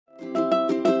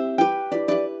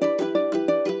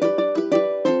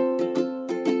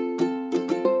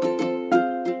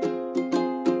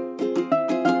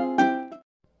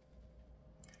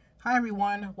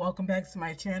everyone, welcome back to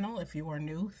my channel. If you are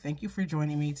new, thank you for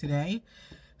joining me today.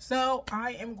 So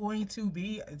I am going to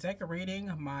be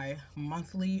decorating my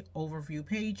monthly overview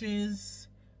pages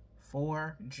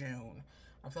for June.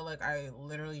 I feel like I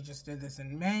literally just did this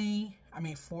in May,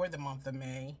 for the month of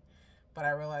May, but I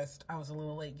realized I was a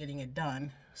little late getting it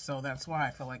done, so that's why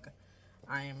I feel like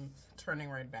I am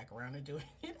turning right back around and doing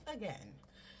it again.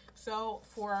 So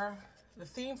for the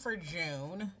theme for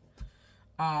June,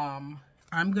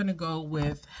 I'm gonna go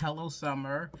with Hello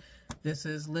Summer. This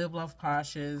is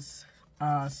Live.Love.Posh's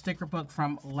sticker book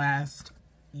from last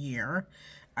year.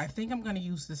 I think I'm gonna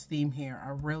use this theme here. I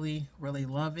really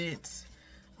love it.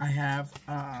 I have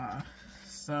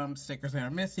some stickers that are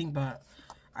missing, but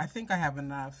I think I have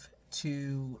enough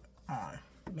to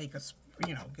make us,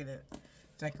 get it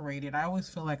decorated. I always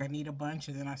feel like I need a bunch,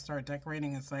 and then I start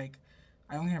decorating. It's like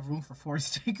I only have room for 4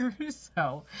 stickers,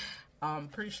 so I'm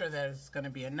pretty sure that it's going to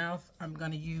be enough. I'm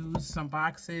going to use some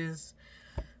boxes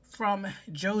from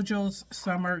JoJo's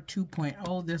Summer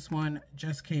 2.0. This one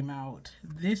just came out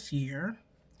this year.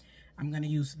 I'm going to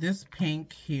use this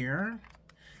pink here.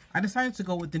 I decided to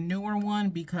go with the newer one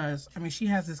because, she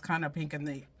has this kind of pink in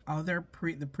the other,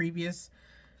 the previous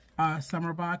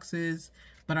summer boxes.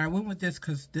 But I went with this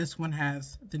because this one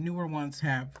has, the newer ones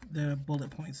have the bullet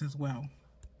points as well.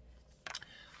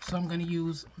 So I'm going to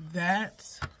use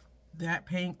that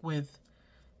pink with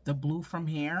the blue from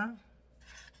here.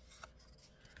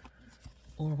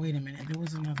 Or wait a minute, there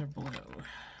was another blue.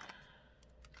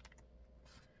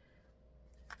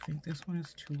 I think this one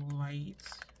is too light.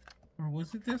 Or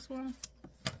was it this one?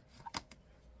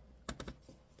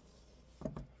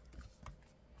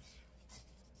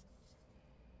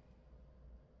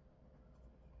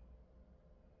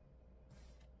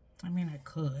 I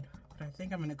could, but I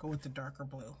think I'm going to go with the darker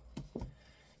blue.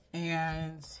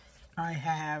 And I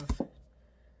have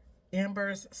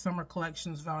Amber's Summer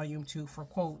Collections Volume 2 for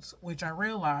quotes, which I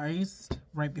realized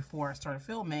right before I started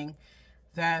filming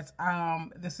that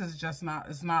this is just not,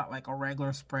 it's not like a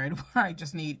regular spread where I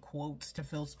just need quotes to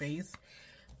fill space,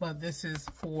 but this is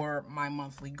for my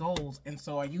monthly goals. And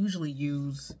so I usually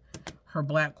use her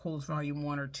Black Quotes Volume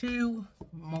 1 or 2,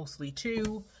 mostly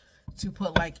 2, to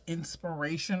put like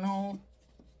inspirational,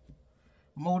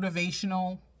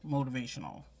 motivational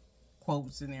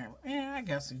quotes in there. I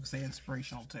guess you could say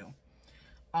inspirational too.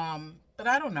 But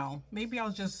I don't know. Maybe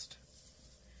I'll just,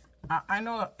 I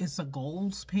know it's a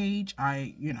goals page.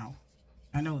 I know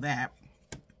that.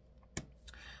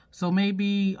 So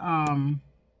maybe, I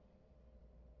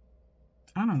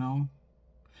don't know.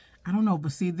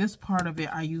 But see, this part of it,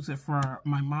 I use it for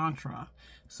my mantra.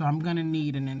 So I'm going to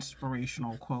need an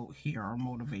inspirational quote here or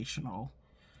motivational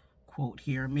quote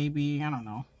here. Maybe, I don't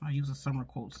know. I'll use a summer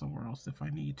quote somewhere else if I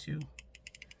need to.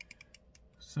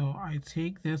 So I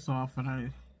take this off and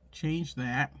I change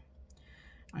that.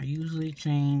 I usually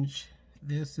change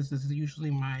this. This is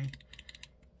usually my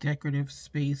decorative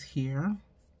space here.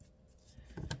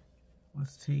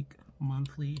 Let's take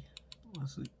monthly.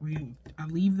 I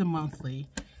leave the monthly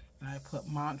and I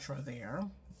put mantra there.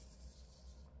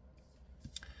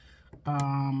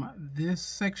 This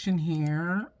section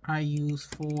here I use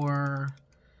for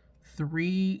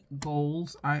 3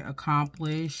 goals I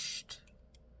accomplished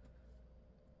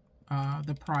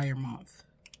the prior month.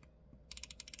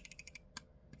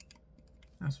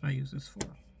 That's what I use this for.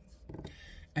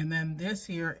 And then this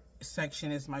here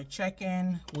section is my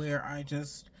check-in, where I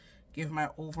just give my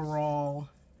overall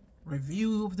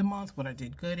review of the month, what I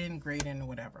did good in, great in,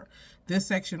 whatever. This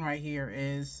section right here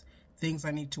is things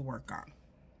I need to work on.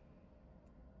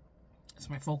 It's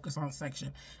my focus on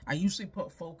section. I usually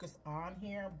put focus on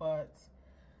here, but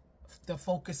the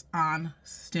focus on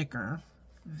sticker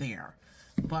there.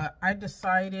 But I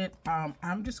decided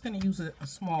I'm just going to use a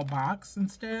small box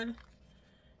instead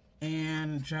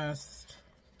and just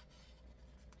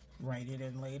write it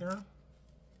in later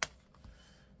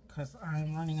because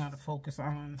I'm running out of focus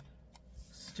on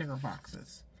sticker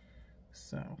boxes.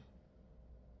 So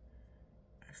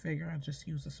I figure I'll just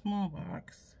use a small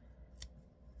box.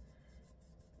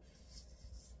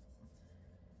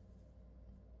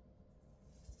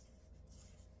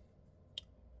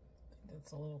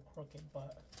 It's a little crooked,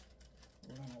 but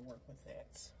we're gonna work with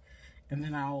that. And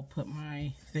then I'll put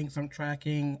my things I'm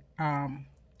tracking.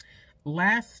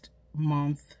 Last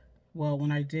month, well,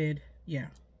 when I did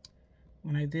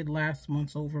last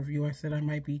month's overview, I said I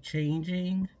might be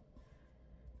changing.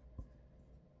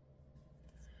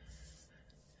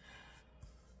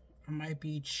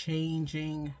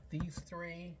 These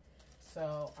 3.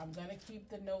 So I'm gonna keep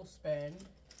the no spend.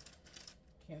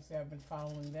 Can't say I've been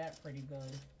following that pretty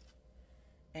good.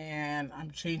 And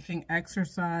I'm changing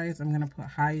exercise. I'm going to put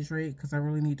hydrate because I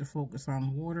really need to focus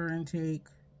on water intake.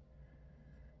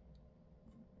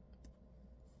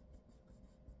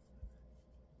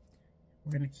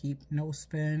 We're going to keep no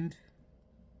spend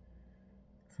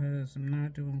because I'm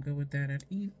not doing good with that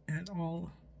at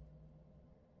all.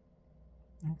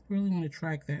 I really want to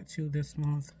track that too this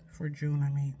month, for June, I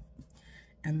mean.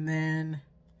 And then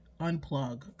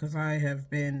unplug, because I have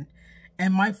been,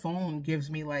 and my phone gives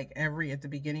me like at the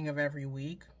beginning of every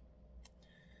week,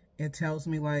 it tells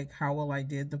me like how well I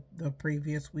did the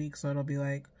previous week. So it'll be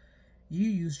like, you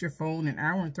used your phone an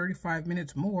hour and 35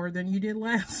 minutes more than you did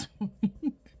last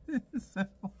week. So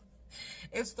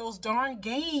it's those darn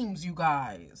games, you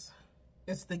guys.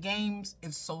 It's the games,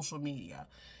 it's social media.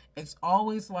 It's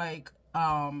always like,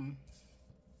 I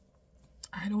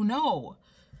don't know.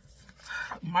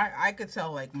 I could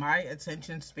tell like my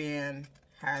attention span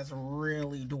has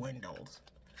really dwindled.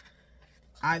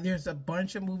 There's a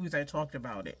bunch of movies I talked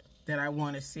about it that I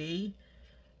want to see,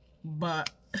 but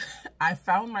I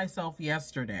found myself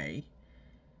yesterday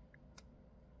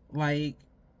like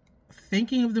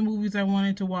thinking of the movies I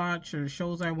wanted to watch or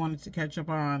shows I wanted to catch up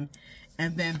on,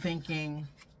 and then thinking,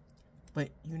 but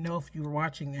you know, if you were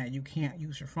watching that, you can't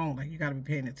use your phone. Like, you got to be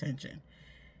paying attention.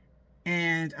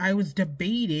 And I was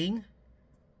debating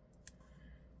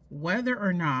whether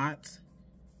or not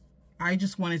I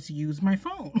just wanted to use my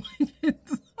phone.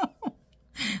 So,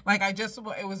 like,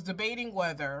 it was debating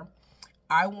whether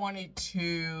I wanted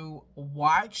to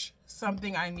watch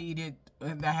something I needed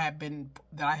that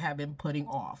I had been putting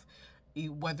off,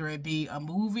 whether it be a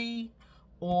movie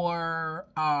or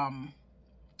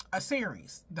a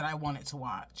series that I wanted to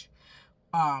watch.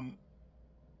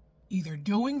 Either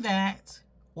doing that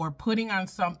or putting on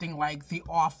something like The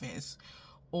Office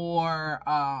or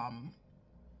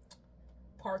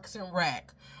Parks and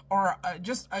Rec, or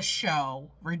just a show,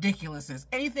 ridiculousness,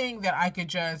 anything that I could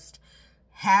just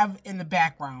have in the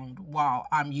background while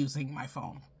I'm using my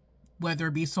phone, whether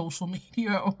it be social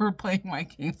media or playing my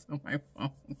games on my phone.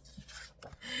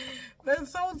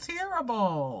 That's so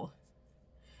terrible.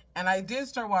 And I did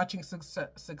start watching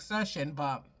Succession,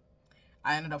 but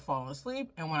I ended up falling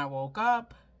asleep. And when I woke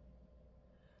up,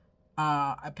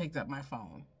 I picked up my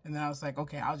phone. And then I was like,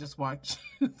 okay, I'll just watch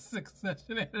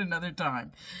Succession at another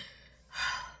time.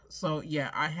 So, yeah,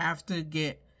 I have to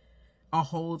get a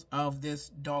hold of this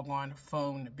doggone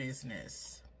phone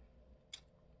business.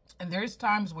 And there's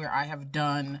times where I have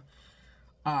done,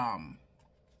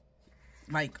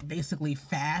 like, basically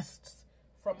fasts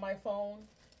from my phone.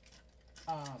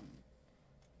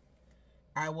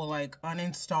 I will like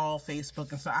uninstall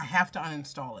Facebook, and so I have to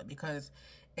uninstall it, because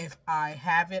if I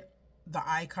have the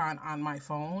icon on my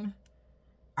phone,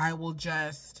 I will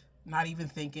just, not even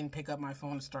thinking, pick up my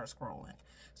phone and start scrolling.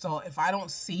 So if I don't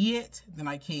see it, then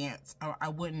I can't, I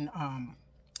wouldn't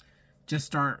just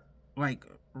start like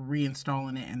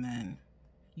reinstalling it and then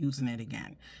using it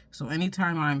again. So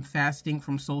anytime I'm fasting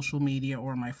from social media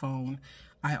or my phone,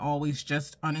 I always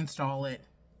just uninstall it.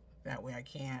 That way I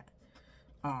can't.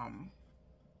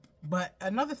 But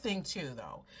another thing too,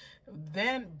 though,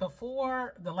 then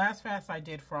before the last fast I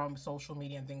did from social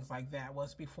media and things like that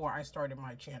was before I started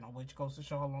my channel, which goes to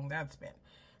show how long that's been.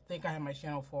 I think I had my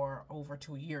channel for over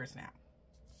 2 years now.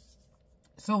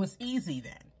 So it's easy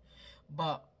then.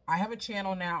 But I have a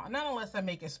channel now, not unless I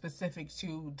make it specific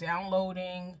to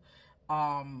downloading,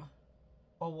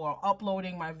 or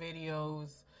uploading my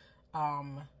videos,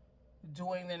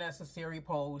 doing the necessary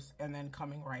posts, and then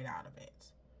coming right out of it.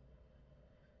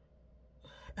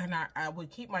 And I would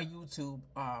keep my YouTube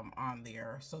on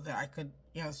there so that I could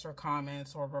answer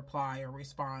comments or reply or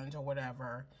respond or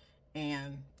whatever,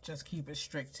 and just keep it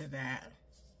strict to that.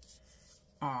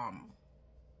 But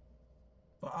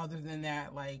other than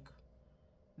that, like,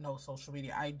 no social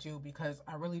media. I do, because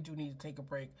I really do need to take a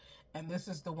break. And this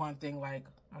is the one thing, like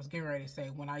I was getting ready to say,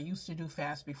 when I used to do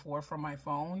fast before from my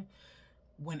phone,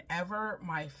 whenever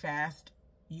my fast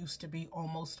used to be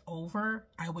almost over,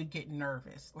 I would get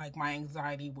nervous. Like, my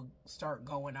anxiety would start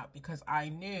going up, because I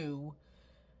knew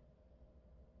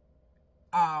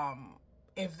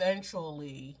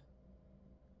eventually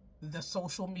the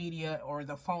social media or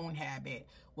the phone habit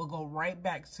will go right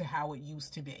back to how it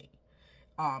used to be.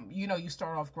 You know, you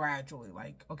start off gradually,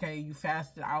 like, okay, you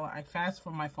fasted. I fast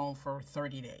from my phone for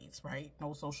 30 days, right?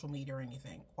 No social media or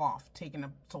anything, off, taking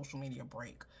a social media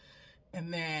break.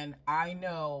 And then I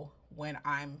know when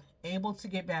I'm able to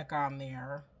get back on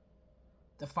there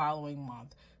the following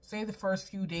month, say the first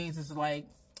few days is like,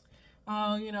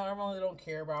 oh, you know, I really don't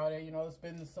care about it. You know, it's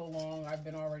been so long. I've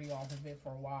been already off of it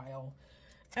for a while.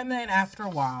 And then after a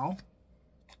while,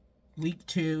 week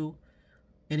 2,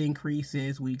 it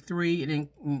increases. Week 3, it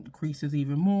increases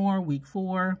even more. Week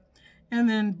 4, and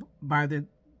then by the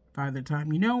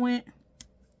time you know it,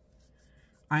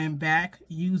 I am back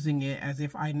using it as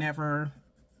if I never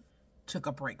took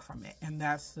a break from it. And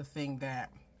that's the thing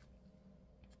that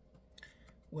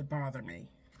would bother me,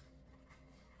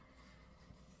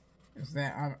 is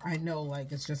that I know,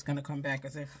 like, it's just going to come back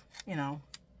as if, you know.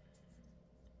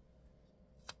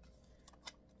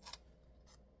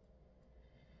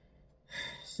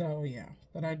 So, yeah.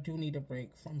 But I do need a break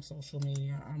from social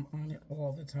media. I'm on it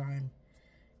all the time.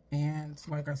 And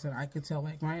like I said, I could tell,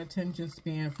 like, my attention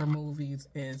span for movies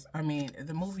is, I mean,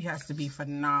 the movie has to be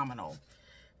phenomenal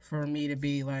for me to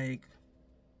be, like,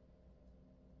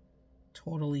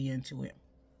 totally into it.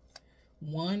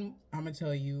 I'm going to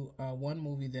tell you, one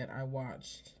movie that I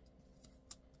watched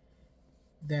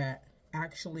that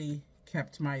actually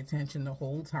kept my attention the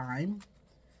whole time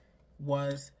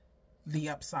was The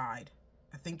Upside.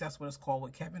 I think that's what it's called,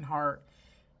 with Kevin Hart.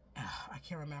 I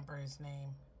can't remember his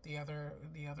name, the other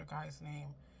guy's name,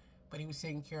 but he was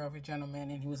taking care of a gentleman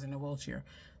and he was in a wheelchair.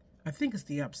 I think it's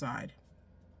The Upside.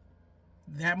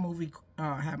 That movie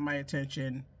had my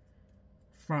attention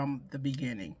from the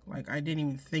beginning. Like, I didn't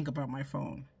even think about my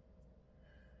phone.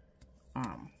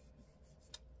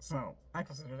 So I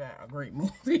consider that a great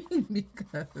movie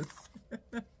because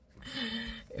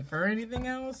if for anything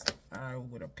else, I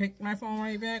would have picked my phone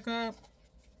right back up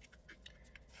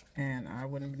and I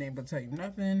wouldn't have been able to tell you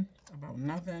nothing about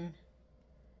nothing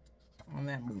on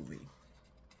that movie.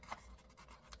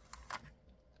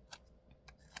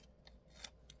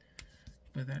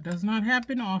 But that does not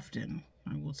happen often,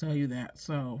 I will tell you that.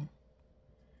 So,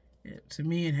 to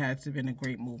me, it had to have been a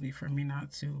great movie for me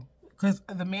not to. Because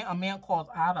A Man Called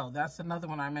Otto, that's another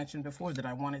one I mentioned before that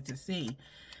I wanted to see.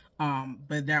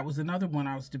 But that was another one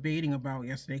I was debating about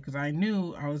yesterday, because I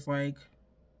knew, I was like,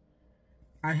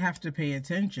 I have to pay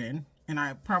attention. And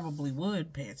I probably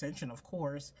would pay attention, of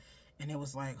course. And it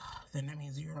was like, oh, then that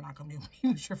means you're not going to be able to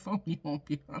use your phone. You won't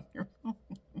be on your phone.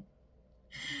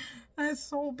 That's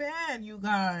so bad, you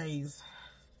guys.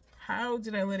 How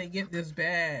did I let it get this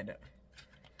bad?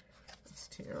 It's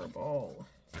terrible.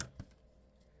 I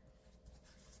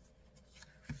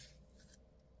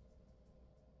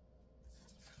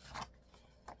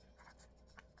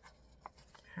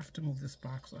have to move this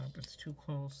box up. It's too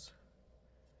close.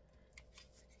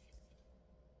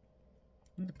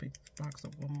 I'm going to pick the box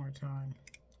up one more time.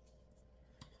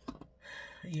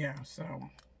 Yeah, so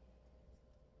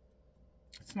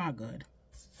it's not good.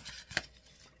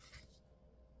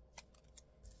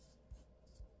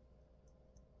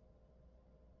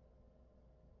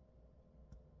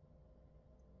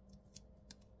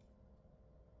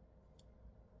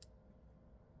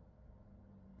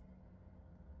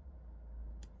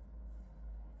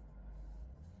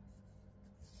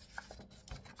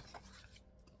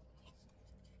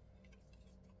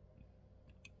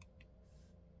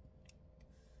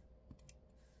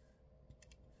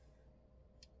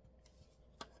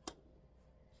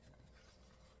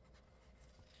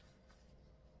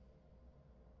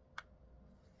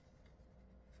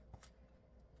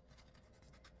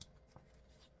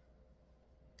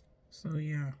 So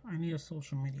yeah, I need a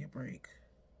social media break.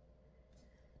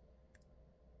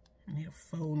 I need a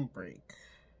phone break.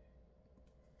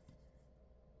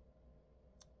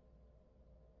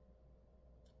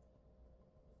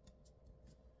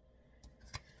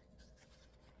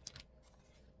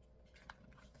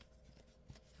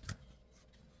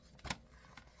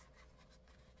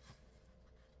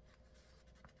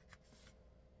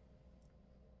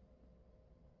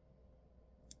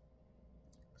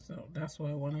 So that's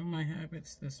why one of my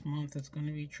habits this month is going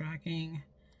to be tracking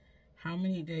how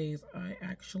many days I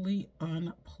actually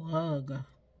unplug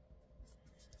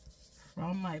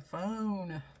from my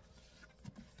phone.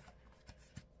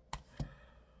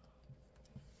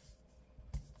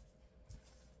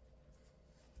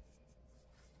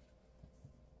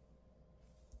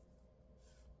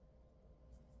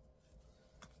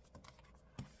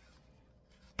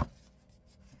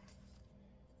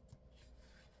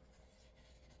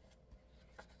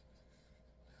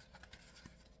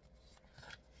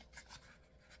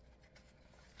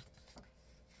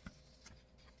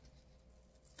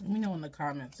 Let me know in the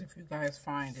comments if you guys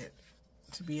find it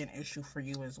to be an issue for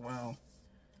you as well.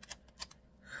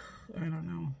 I don't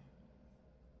know.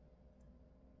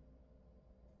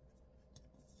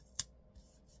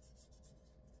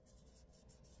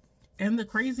 And the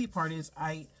crazy part is,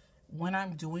 when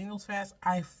I'm doing those fasts,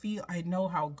 I know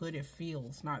how good it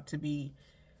feels not to be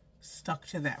stuck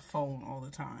to that phone all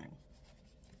the time.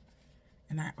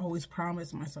 And I always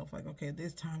promise myself, like, okay,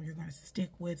 this time you're going to stick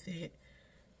with it.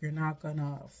 you're not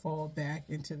gonna fall back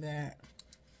into that.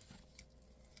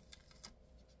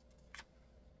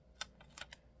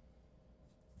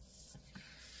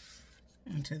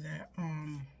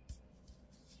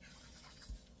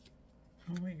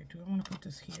 Oh wait, do I want to put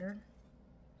this here?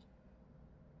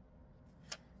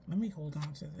 Let me hold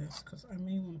on to this because I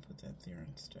may want to put that there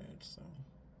instead. So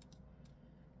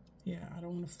yeah, I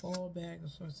don't want to fall back.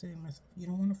 That's what I was saying to myself. You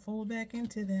don't want to fall back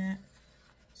into that.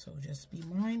 So just be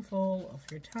mindful of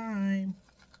your time.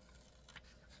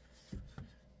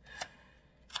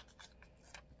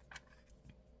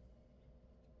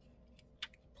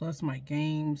 Plus my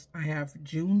games. I have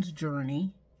June's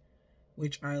Journey,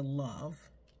 which I love.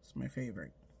 It's my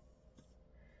favorite.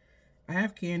 I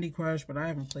have Candy Crush, but I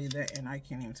haven't played that and I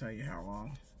can't even tell you how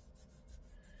long.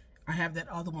 I have that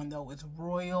other one though. It's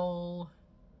Royal.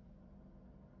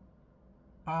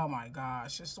 Oh my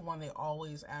gosh. It's the one they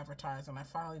always advertise, and I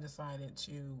finally decided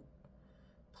to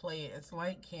play it. It's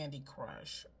like Candy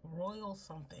Crush. Royal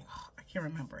something. Oh, I can't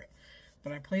remember it.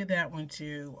 But I played that one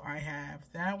too. I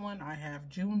have that one. I have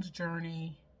June's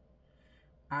Journey.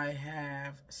 I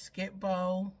have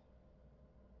Skip-Bo.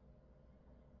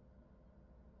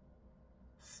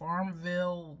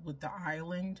 Farmville with the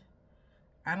Island.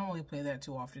 I don't really play that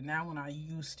too often. That one I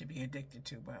used to be addicted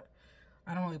to, but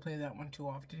I don't really play that one too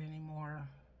often anymore.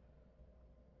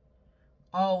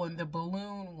 Oh, and the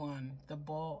balloon one. The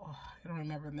ball. Oh, I don't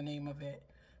remember the name of it.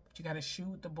 But you got to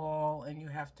shoot the ball and you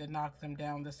have to knock them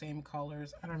down the same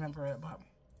colors. I don't remember it, but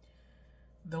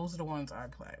those are the ones I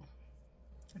play.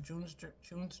 June's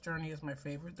Journey is my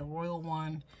favorite. The Royal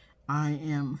one, I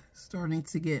am starting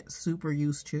to get super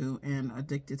used to and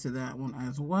addicted to that one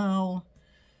as well.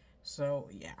 So,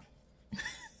 yeah.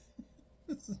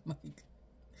 This is like...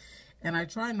 And I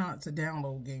try not to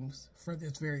download games for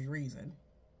this very reason.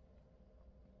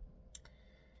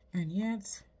 And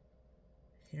yet,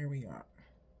 here we are.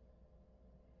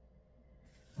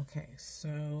 Okay,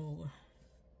 so...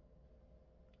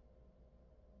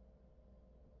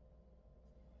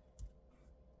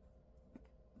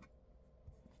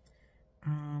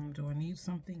 do I need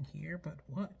something here? But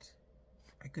what?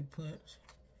 I could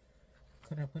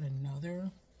I put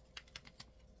another?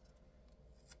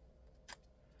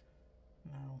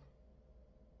 No.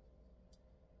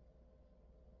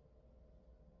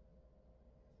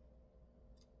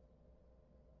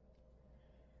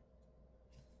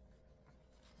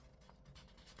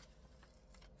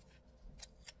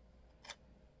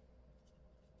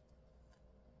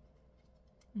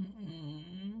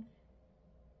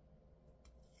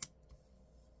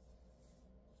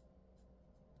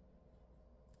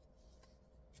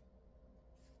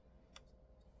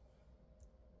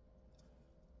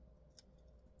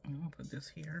 I'm gonna put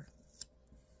this here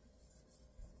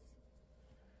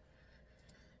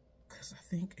because I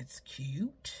think it's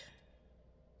cute.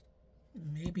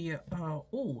 Maybe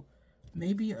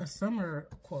maybe a summer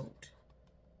quote.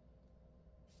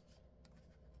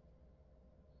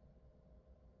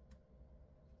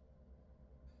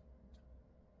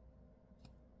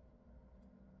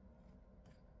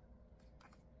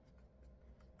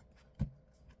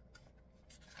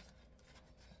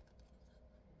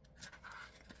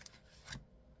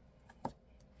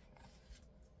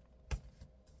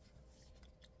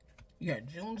 Yeah,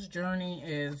 June's Journey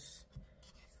is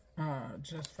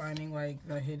just finding like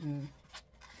the hidden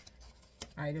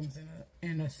items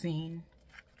in a scene.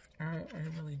 I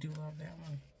really do love that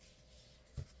one.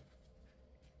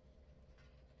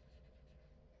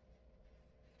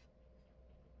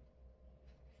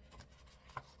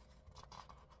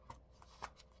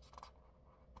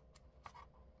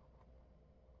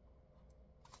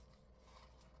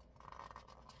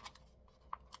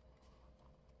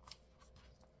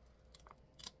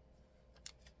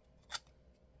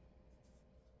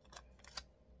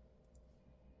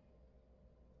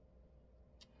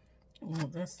 Oh,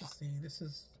 that's the sea.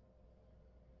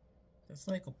 That's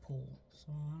like a pool,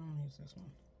 so I don't use this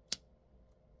one.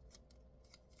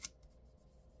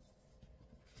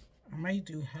 I might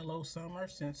do Hello Summer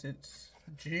since it's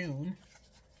June.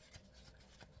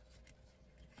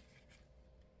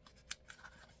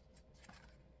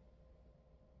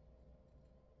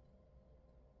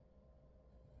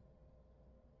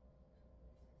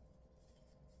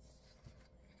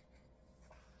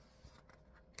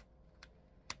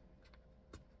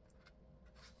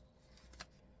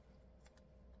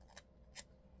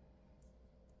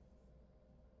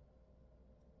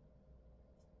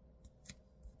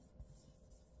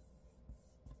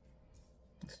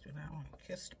 Let's do that one.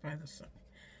 Kissed by the Sun.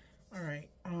 All right.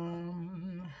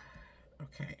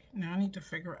 Okay. Now I need to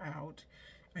figure out.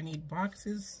 I need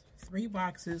boxes, 3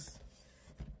 boxes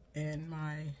in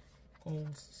my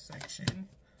goals section.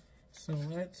 So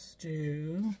let's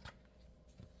do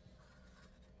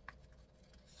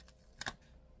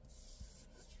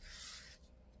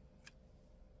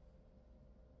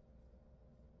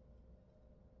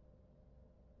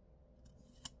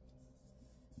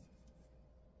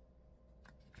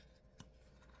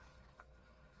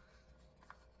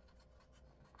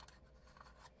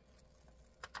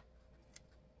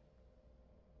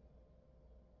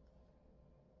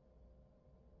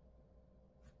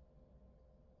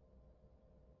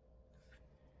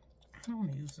I don't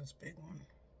want to use this big one.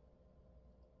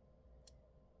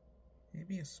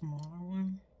 Maybe a smaller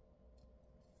one.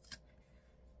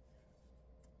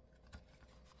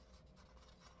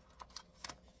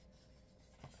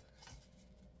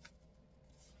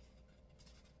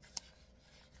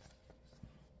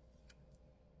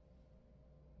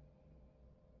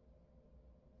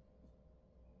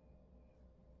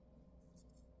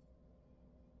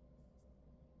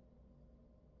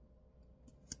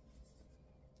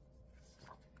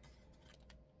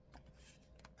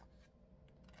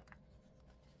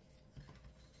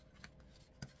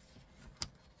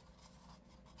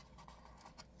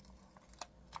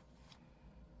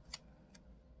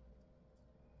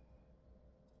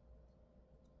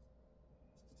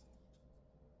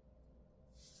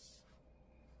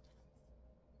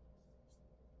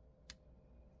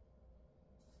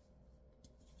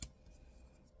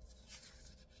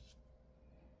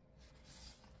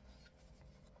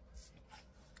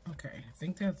 Okay, I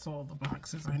think that's all the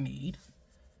boxes I need.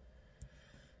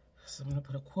 So I'm going to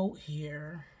put a quote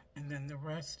here, and then the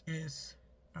rest is,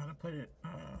 I'm going to put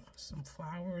some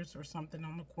flowers or something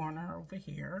on the corner over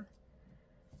here.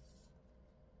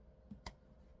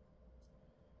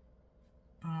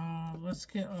 Let's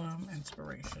get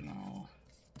inspirational.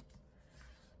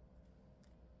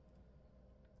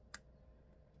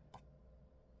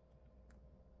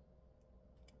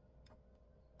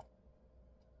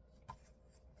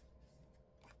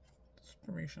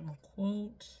 Inspirational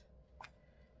quote.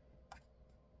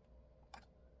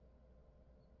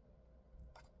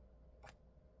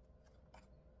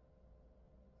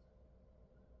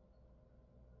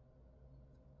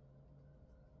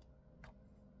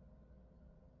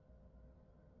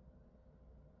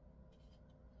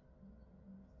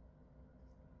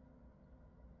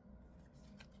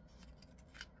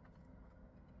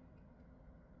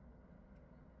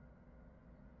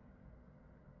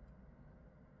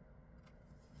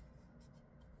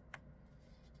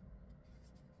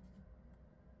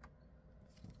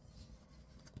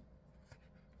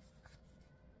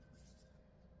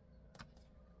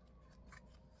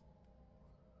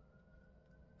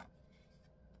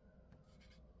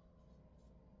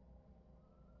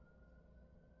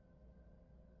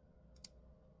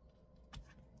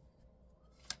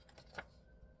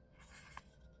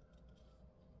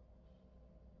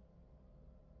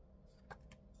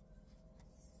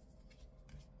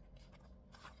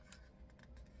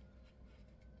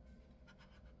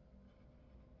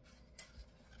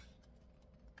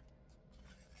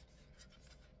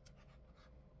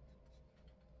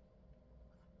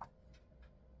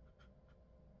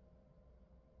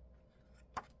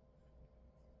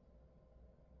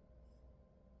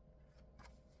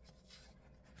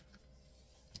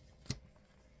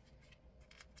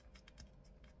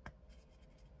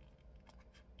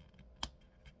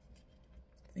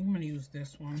 I think I'm going to use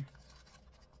this one.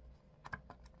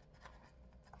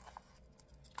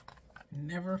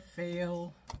 Never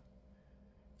fail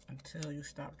until you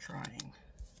stop trying.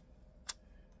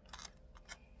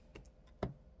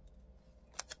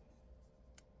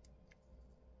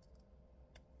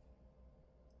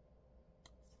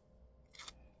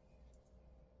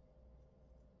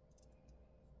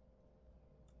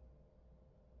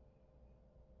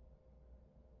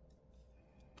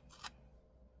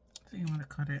 So you want to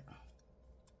cut it.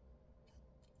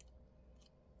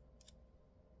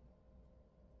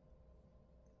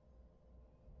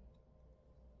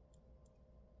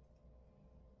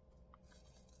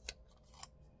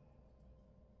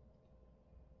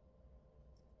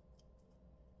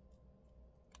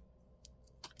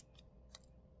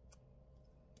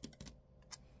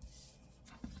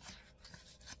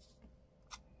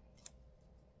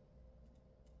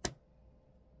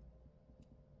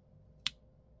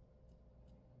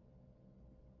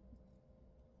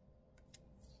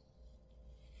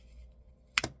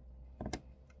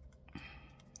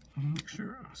 Make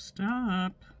sure I'll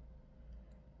stop.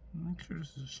 Make sure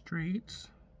this is straight.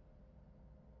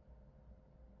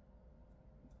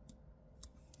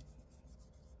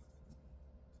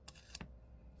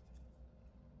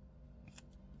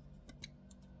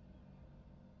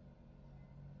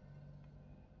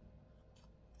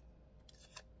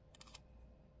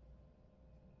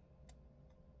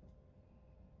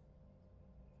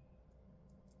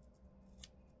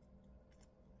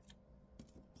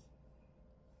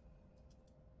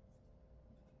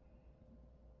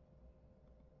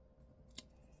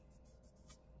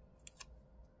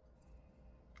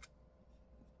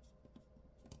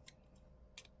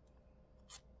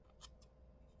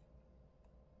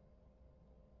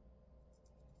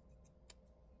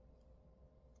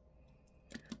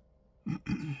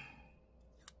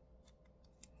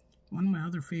 one of my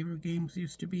other favorite games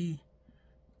used to be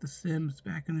The Sims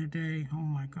back in the day. Oh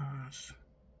my gosh.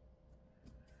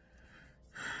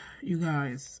 You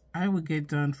guys, I would get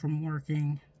done from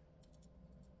working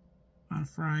on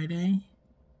Friday.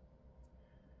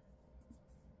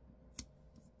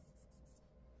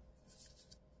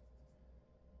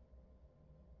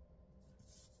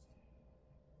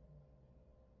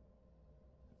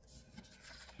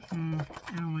 I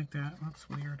don't like that. It looks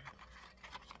weird.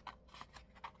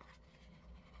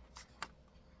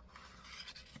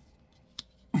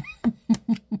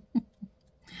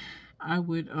 I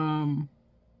would, I'm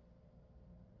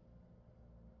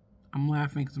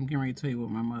laughing because I'm getting ready to tell you what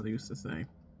my mother used to say.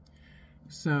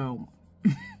 So,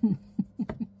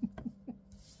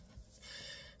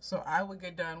 so I would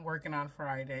get done working on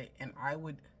Friday and I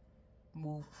would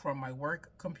move from my work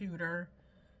computer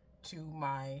to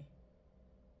my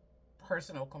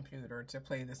personal computer to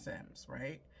play The Sims,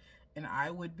 right? And I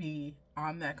would be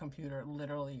on that computer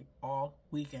literally all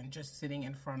weekend, just sitting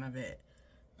in front of it,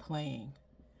 playing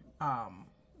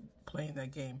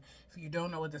that game. If you don't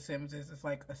know what The Sims is, it's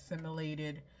like a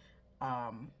simulated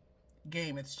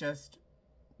game. It's just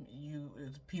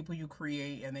it's people you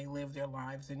create and they live their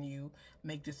lives and you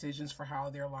make decisions for how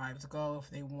their lives go.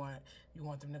 If you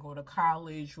want them to go to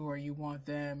college, or you want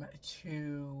them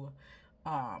to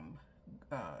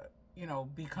you know,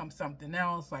 become something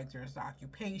else. Like there's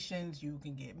occupations, you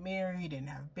can get married and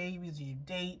have babies, you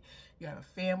date, you have a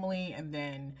family, and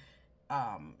then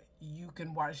you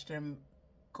can watch them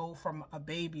go from a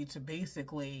baby to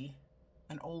basically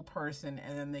an old person,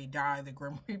 and then they die, the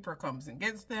Grim Reaper comes and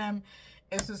gets them.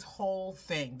 It's this whole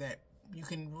thing that you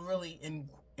can really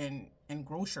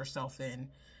engross yourself in.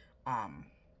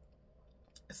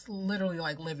 It's literally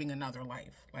like living another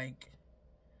life. Like,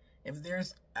 if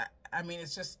there's, I mean,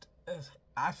 it's just,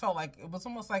 I felt like it was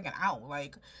almost like an out.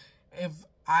 Like, if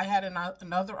I had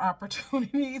another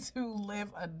opportunity to live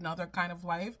another kind of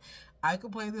life, I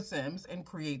could play The Sims and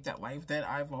create that life that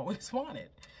I've always wanted.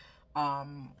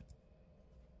 And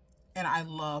I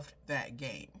loved that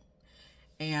game.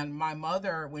 And my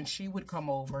mother, when she would come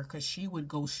over, because she would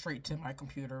go straight to my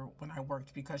computer when I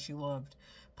worked, because she loved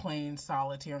playing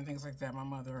solitaire and things like that. My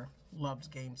mother loved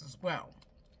games as well.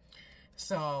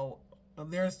 So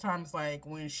there's times like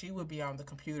when she would be on the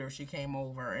computer, she came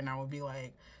over and I would be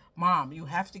like, Mom, you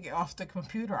have to get off the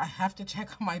computer. I have to check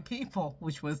on my people,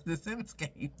 which was the Sims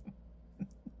game.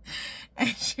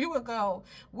 And she would go,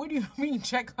 what do you mean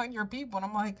check on your people? And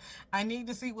I'm like, I need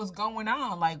to see what's going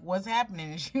on. Like, what's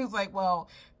happening? And she was like, well,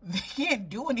 they can't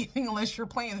do anything unless you're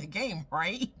playing the game,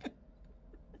 right?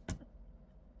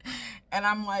 And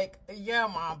I'm like, yeah,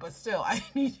 Mom, but still, I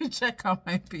need to check on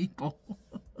my people.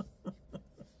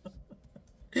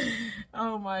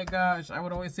 Oh my gosh, I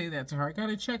would always say that to her. I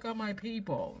gotta check on my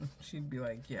people. She'd be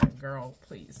like, yeah, girl,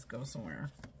 please go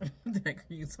somewhere. What the heck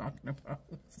are you talking about?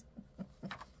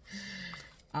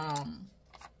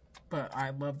 But I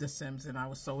love The Sims and I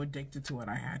was so addicted to it,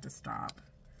 I had to stop.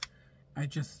 I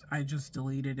just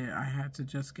deleted it. I had to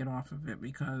just get off of it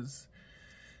because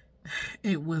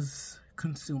it was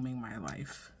consuming my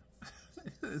life.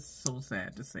 It's so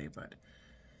sad to say, but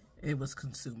it was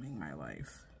consuming my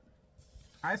life.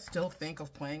 I still think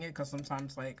of playing it because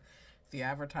sometimes, like, the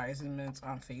advertisements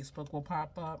on Facebook will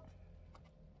pop up.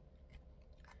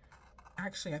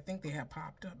 Actually, I think they have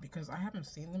popped up because I haven't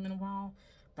seen them in a while,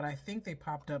 but I think they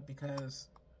popped up because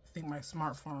I think my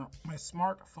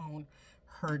smartphone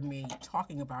heard me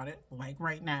talking about it, like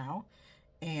right now,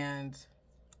 and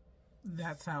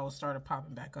that's how it started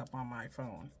popping back up on my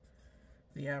phone,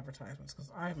 the advertisements, because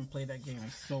I haven't played that game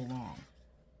in so long.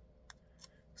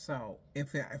 So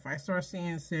if I start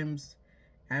seeing Sims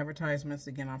advertisements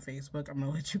again on Facebook, I'm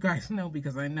gonna let you guys know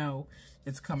because I know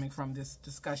it's coming from this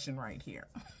discussion right here.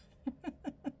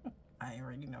 I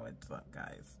already know it's up,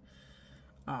 guys.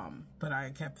 But I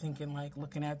kept thinking, like,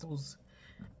 looking at those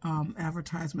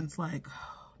advertisements, like,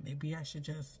 oh, maybe I should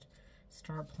just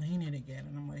start playing it again.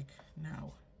 And I'm like,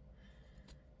 no,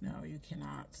 you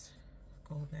cannot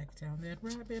go back down that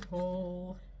rabbit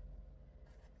hole.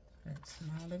 That's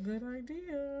not a good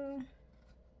idea.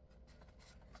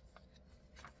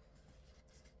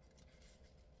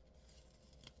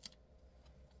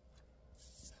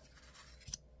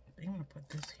 They want to put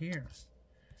this here.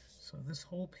 So this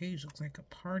whole page looks like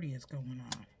a party is going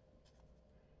on.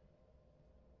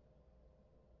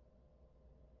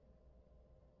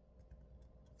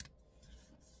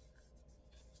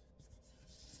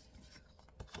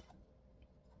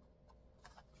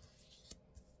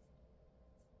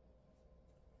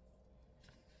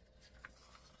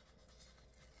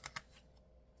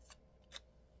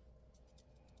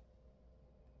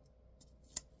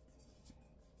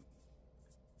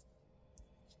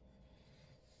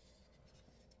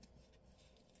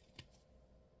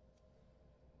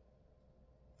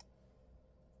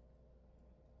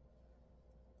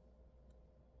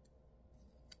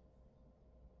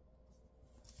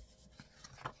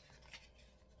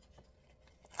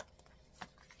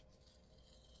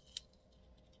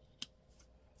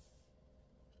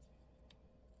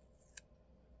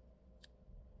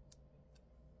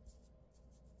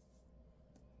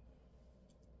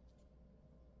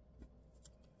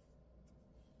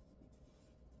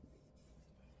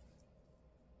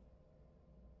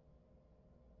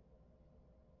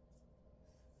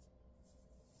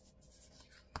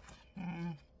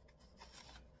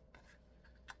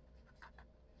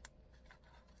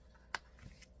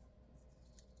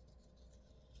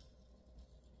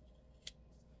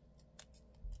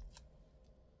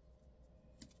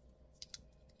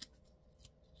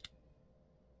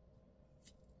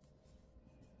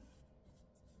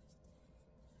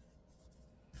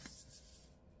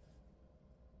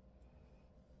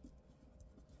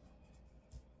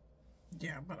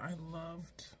 Yeah, but I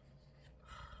loved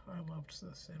The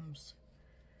Sims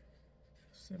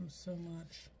so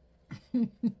much.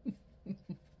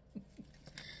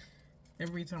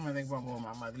 Every time I think about what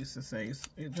my mother used to say,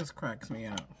 it just cracks me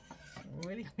up.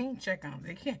 What do you mean check on them?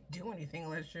 They can't do anything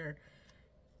unless you're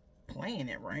playing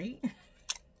it, right?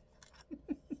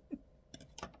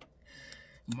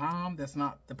 Mom, that's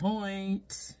not the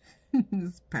point.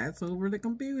 Just pass over the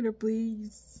computer,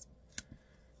 please.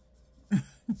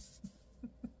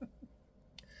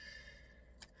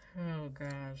 Oh,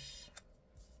 gosh.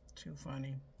 Too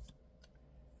funny.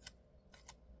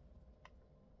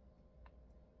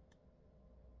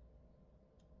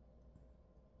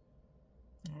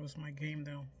 That was my game,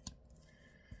 though.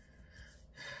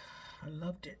 I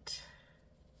loved it.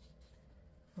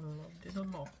 I loved it a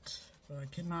lot. But I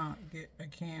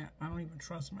don't even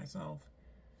trust myself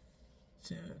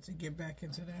to get back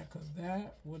into that, because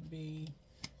that would be,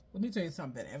 let me tell you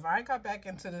something. If I got back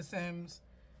into The Sims,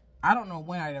 I don't know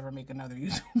when I'd ever make another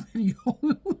YouTube video.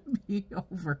 It would be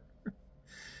over.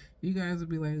 You guys would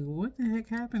be like, what the heck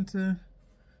happened to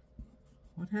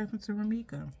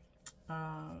Ramika?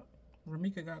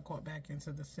 Ramika got caught back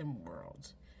into the Sim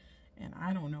world, and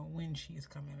I don't know when she's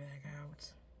coming back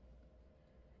out.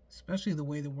 Especially the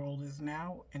way the world is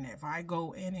now. And if I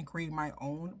go in and create my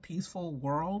own peaceful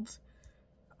world,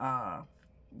 yeah,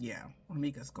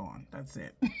 Ramika's gone. That's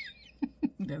it.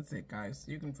 That's it, guys.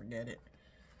 You can forget it.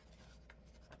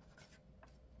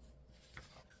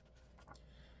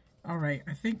 All right,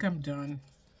 I think I'm done.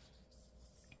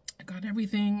 I got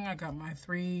everything. I got my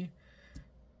 3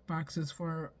 boxes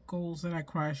for goals that I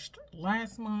crushed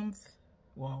last month.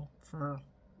 Well, for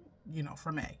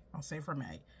May. I'll say for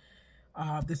May.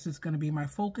 This is going to be my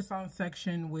focus on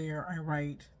section, where I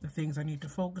write the things I need to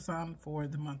focus on for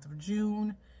the month of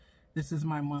June. This is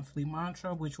my monthly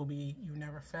mantra, which will be, you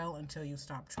never fail until you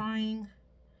stop trying.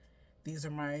 These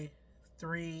are my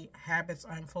 3 habits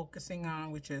I'm focusing on,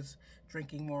 which is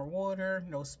drinking more water,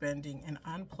 no spending, and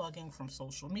unplugging from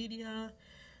social media.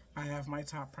 I have my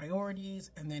top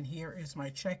priorities, and then here is my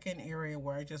check-in area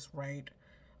where I just write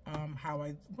how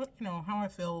I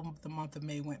feel the month of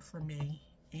May went for me.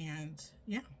 And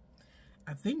yeah,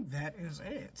 I think that is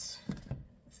it.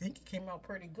 I think it came out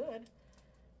pretty good.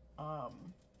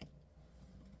 And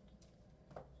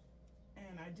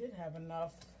I did have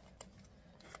enough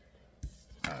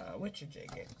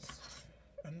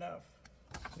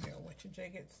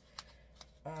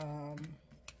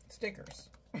stickers.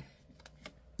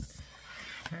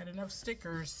 Had enough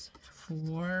stickers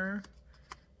for,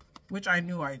 which I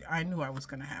knew I was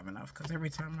gonna have enough, because every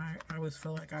time I always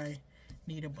feel like I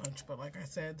need a bunch, but like I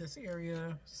said, this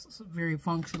area is very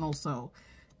functional, so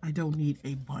I don't need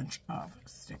a bunch of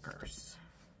stickers.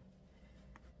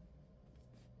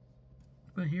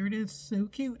 But here it is, so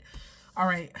cute. All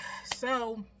right,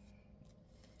 so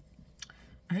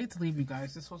I hate to leave you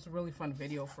guys. This was a really fun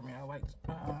video for me. I liked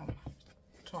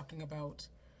talking about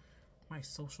my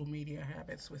social media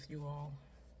habits with you all.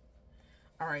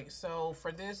 All right, so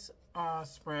for this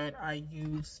spread, I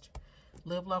used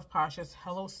Live.Love.Posh's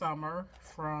Hello Summer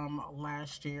from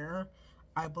last year.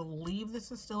 I believe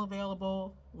this is still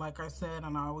available. Like I said,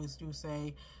 and I always do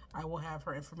say, I will have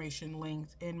her information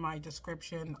linked in my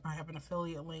description. I have an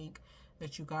affiliate link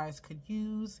that you guys could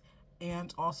use,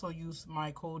 and also use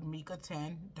my code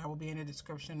Mika10. That will be in the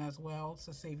description as well,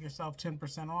 to save yourself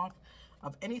 10% off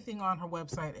of anything on her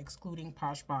website, excluding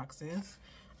Posh boxes.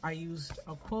 I used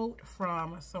a quote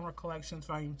from Summer Collections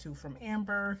Volume 2 from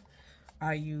Amber.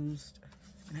 I used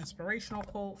an inspirational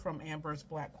quote from Amber's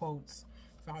Black Quotes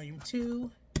Volume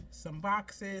 2. Some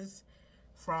boxes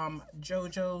from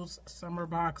JoJo's Summer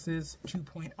Boxes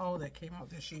 2.0 that came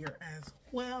out this year as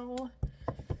well.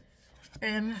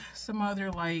 And some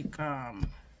other like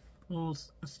little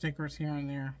stickers here and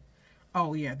there.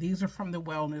 Oh yeah, these are from the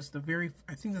Wellness.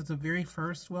 I think that's the very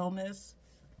first Wellness.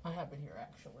 I have it here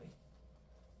actually.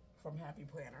 From Happy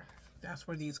Planner. That's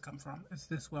where these come from. It's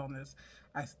this Wellness.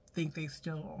 I think they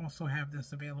still also have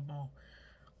this available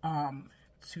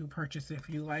to purchase if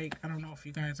you like. I don't know if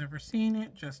you guys ever seen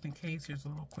it. Just in case, here's a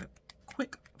little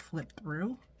quick flip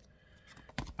through.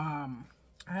 I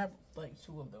have like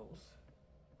 2 of those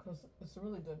because it's a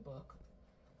really good book.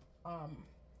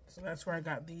 So that's where I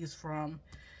got these from.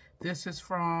 This is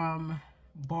from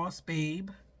Boss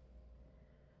Babe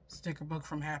sticker book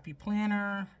from Happy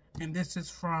Planner, and this is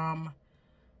from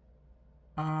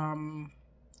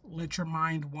Let Your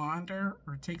Mind Wander,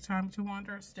 or Take Time to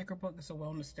Wander sticker book. It's a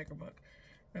wellness sticker book.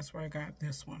 That's where I got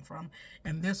this one from.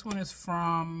 And this one is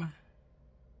from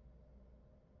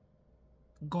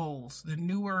Goals, the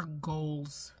newer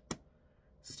Goals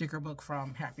sticker book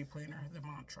from Happy Planner, the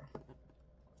mantra.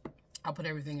 I'll put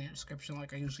everything in the description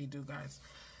like I usually do, guys.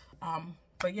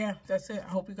 But yeah, that's it. I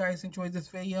hope you guys enjoyed this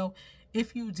video.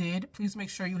 If you did, please make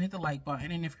sure you hit the like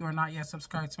button. And if you are not yet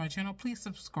subscribed to my channel, please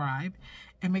subscribe.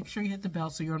 And make sure you hit the bell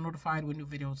so you're notified when new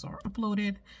videos are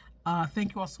uploaded.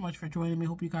 Thank you all so much for joining me.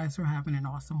 Hope you guys are having an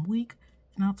awesome week.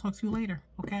 And I'll talk to you later,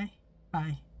 okay?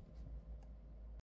 Bye.